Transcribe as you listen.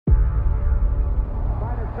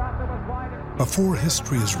Before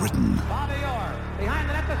history is written,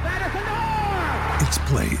 it's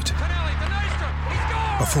played.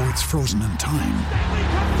 Before it's frozen in time,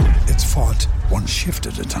 it's fought one shift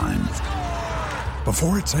at a time.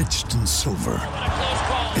 Before it's etched in silver,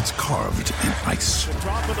 it's carved in ice.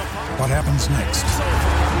 What happens next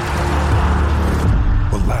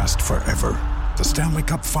will last forever. The Stanley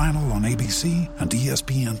Cup Final on ABC and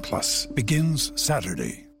ESPN Plus begins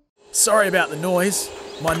Saturday. Sorry about the noise.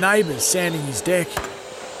 My neighbour's sanding his deck.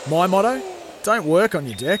 My motto? Don't work on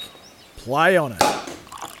your deck. Play on it.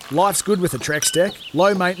 Life's good with a Trex deck.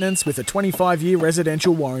 Low maintenance with a 25-year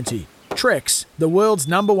residential warranty. Trex, the world's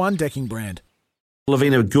 #1 decking brand.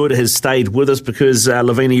 Lavina Good has stayed with us because,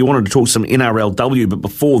 Lavina, you wanted to talk some NRLW, but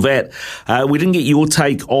before that, we didn't get your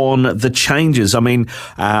take on the changes. I mean,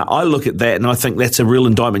 I look at that and I think that's a real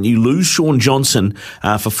indictment. You lose Shaun Johnson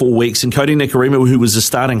for 4 weeks, and Cody Nikorima, who was the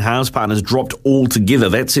starting halves partner, has dropped altogether.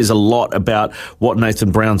 That says a lot about what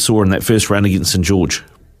Nathan Brown saw in that first round against St George.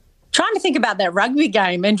 Trying to think about that rugby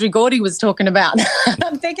game Andrew Gordy was talking about.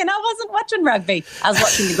 I'm thinking I wasn't watching rugby. I was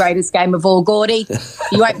watching the greatest game of all, Gordy.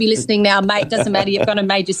 You won't be listening now, mate. Doesn't matter. You've gone and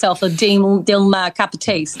made yourself a Dilma cup of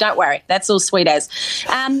tea. So don't worry. That's all sweet as.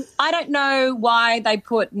 I don't know why they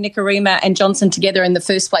put Nikorima and Johnson together in the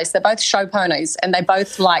first place. They're both show ponies and they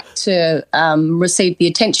both like to receive the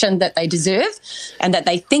attention that they deserve and that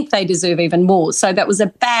they think they deserve even more. So that was a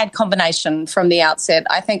bad combination from the outset.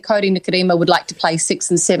 I think Cody Nikorima would like to play 6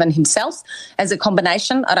 and 7 himself as a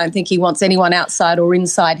combination. I don't think he wants anyone outside or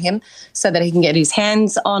inside him so that he can get his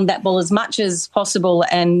hands on that ball as much as possible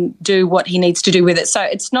and do what he needs to do with it. So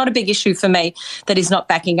it's not a big issue for me that he's not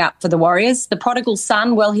backing up for the Warriors. The prodigal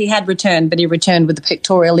son, well, he had returned, but he returned with a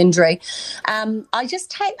pectoral injury. I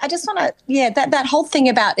just want to, that whole thing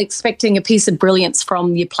about expecting a piece of brilliance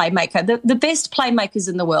from your playmaker. The best playmakers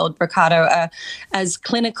in the world, Ricardo, are as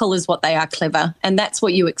clinical as what they are clever. And that's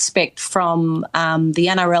what you expect from the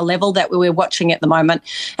NRL level that we're watching at the moment,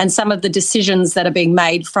 and some of the decisions that are being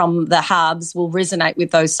made from the halves will resonate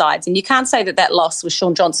with those sides. And you can't say that loss was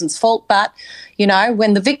Shaun Johnson's fault, but you know,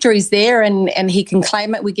 when the victory's there and he can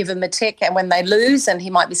claim it, we give him a tick. And when they lose, and he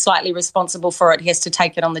might be slightly responsible for it, he has to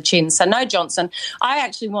take it on the chin. So no Johnson. I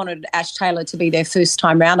actually wanted Ash Taylor to be their first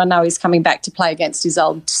time round. I know he's coming back to play against his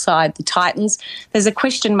old side, the Titans. There's a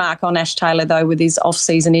question mark on Ash Taylor, though, with his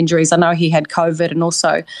off-season injuries. I know he had COVID and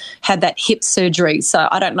also had that hip surgery. So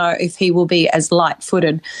I don't know if he will be as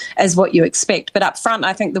light-footed as what you expect. But up front,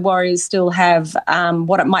 I think the Warriors still have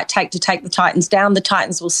what it might take to take the Titans down. The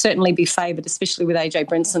Titans will certainly be favoured, especially with AJ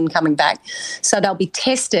Brinson coming back. So they'll be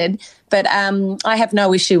tested. But I have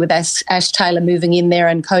no issue with Ash Taylor moving in there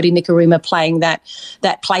and Cody Nikorima playing that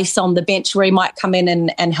place on the bench where he might come in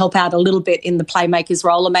and help out a little bit in the playmaker's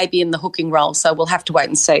role or maybe in the hooking role. So we'll have to wait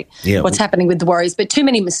and see what's happening with the Warriors. But too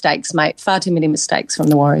many mistakes, mate. Far too many mistakes from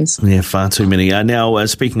the Warriors. Yeah, far too many. Now,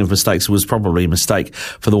 speaking of mistakes, it was probably a mistake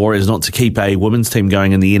for the Warriors not to keep a women's team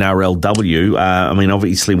going in the NRLW. I mean,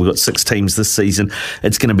 obviously, we've got 6 teams this season.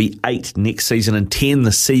 It's going to be 8 next season and 10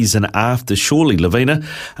 the season after. Surely, Lavina,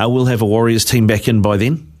 we'll have a Warriors team back in by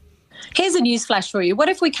then? Here's a news flash for you. What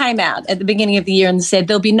if we came out at the beginning of the year and said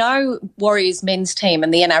there'll be no Warriors men's team in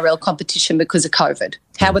the NRL competition because of COVID?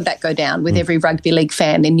 How would that go down with every rugby league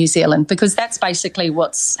fan in New Zealand? Because that's basically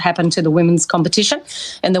what's happened to the women's competition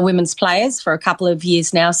and the women's players for a couple of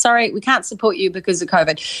years now. Sorry, we can't support you because of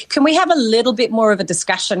COVID. Can we have a little bit more of a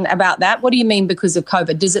discussion about that? What do you mean because of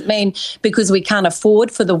COVID? Does it mean because we can't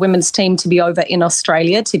afford for the women's team to be over in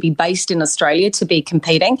Australia, to be based in Australia, to be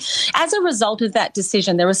competing? As a result of that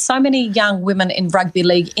decision, there are so many young women in rugby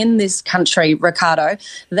league in this country, Ricardo,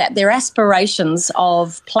 that their aspirations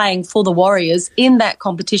of playing for the Warriors in that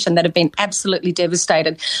competition that have been absolutely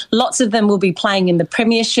devastated. Lots of them will be playing in the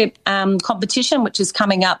Premiership competition, which is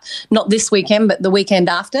coming up not this weekend, but the weekend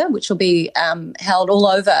after, which will be held all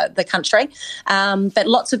over the country. But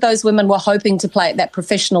lots of those women were hoping to play at that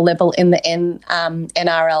professional level in the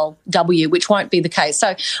NRLW, which won't be the case.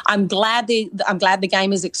 So I'm glad the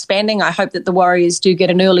game is expanding. I hope that the Warriors do get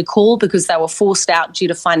an early call because they were forced out due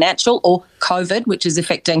to financial or COVID, which is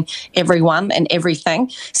affecting everyone and everything.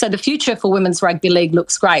 So the future for women's rugby league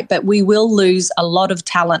looks great, but we will lose a lot of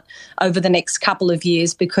talent over the next couple of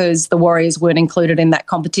years because the Warriors weren't included in that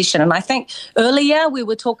competition. And I think earlier we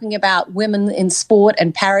were talking about women in sport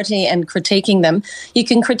and parity and critiquing them. You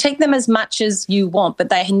can critique them as much as you want, but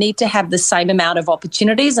they need to have the same amount of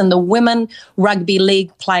opportunities. And the women rugby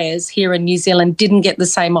league players here in New Zealand didn't get the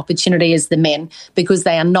same opportunity as the men because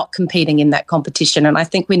they are not competing in that competition. And I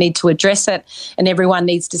think we need to address it, and everyone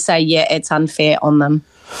needs to say, yeah, it's unfair on them.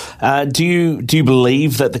 Do you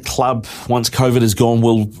believe that the club, once COVID is gone,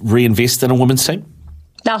 will reinvest in a women's team?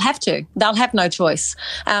 They'll have to. They'll have no choice.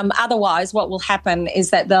 Otherwise, what will happen is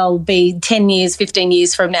that they'll be 10 years, 15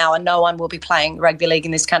 years from now, and no one will be playing rugby league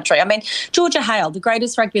in this country. I mean, Georgia Hale, the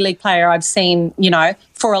greatest rugby league player I've seen,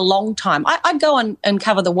 for a long time. I'd go and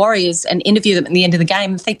cover the Warriors and interview them at the end of the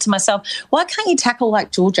game and think to myself, why can't you tackle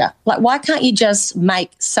like Georgia? Like, why can't you just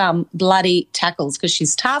make some bloody tackles? Because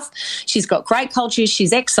she's tough, she's got great culture,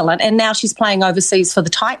 she's excellent, and now she's playing overseas for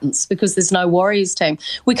the Titans because there's no Warriors team.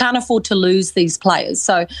 We can't afford to lose these players.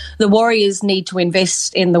 So the Warriors need to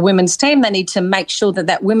invest in the women's team. They need to make sure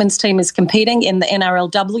that women's team is competing in the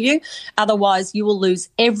NRLW. Otherwise, you will lose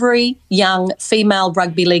every young female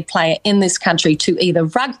rugby league player in this country to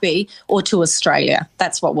either rugby or to Australia.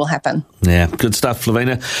 That's what will happen. Yeah, good stuff,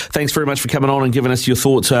 Lavina. Thanks very much for coming on and giving us your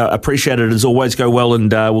thoughts. Appreciate it as always. Go well,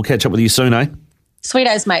 and we'll catch up with you soon, eh? Sweet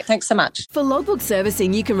as, mate. Thanks so much. For logbook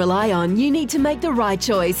servicing you can rely on, you need to make the right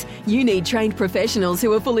choice. You need trained professionals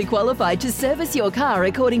who are fully qualified to service your car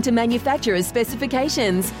according to manufacturer's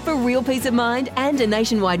specifications. For real peace of mind and a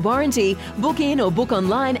nationwide warranty, book in or book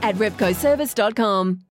online at repcoservice.com.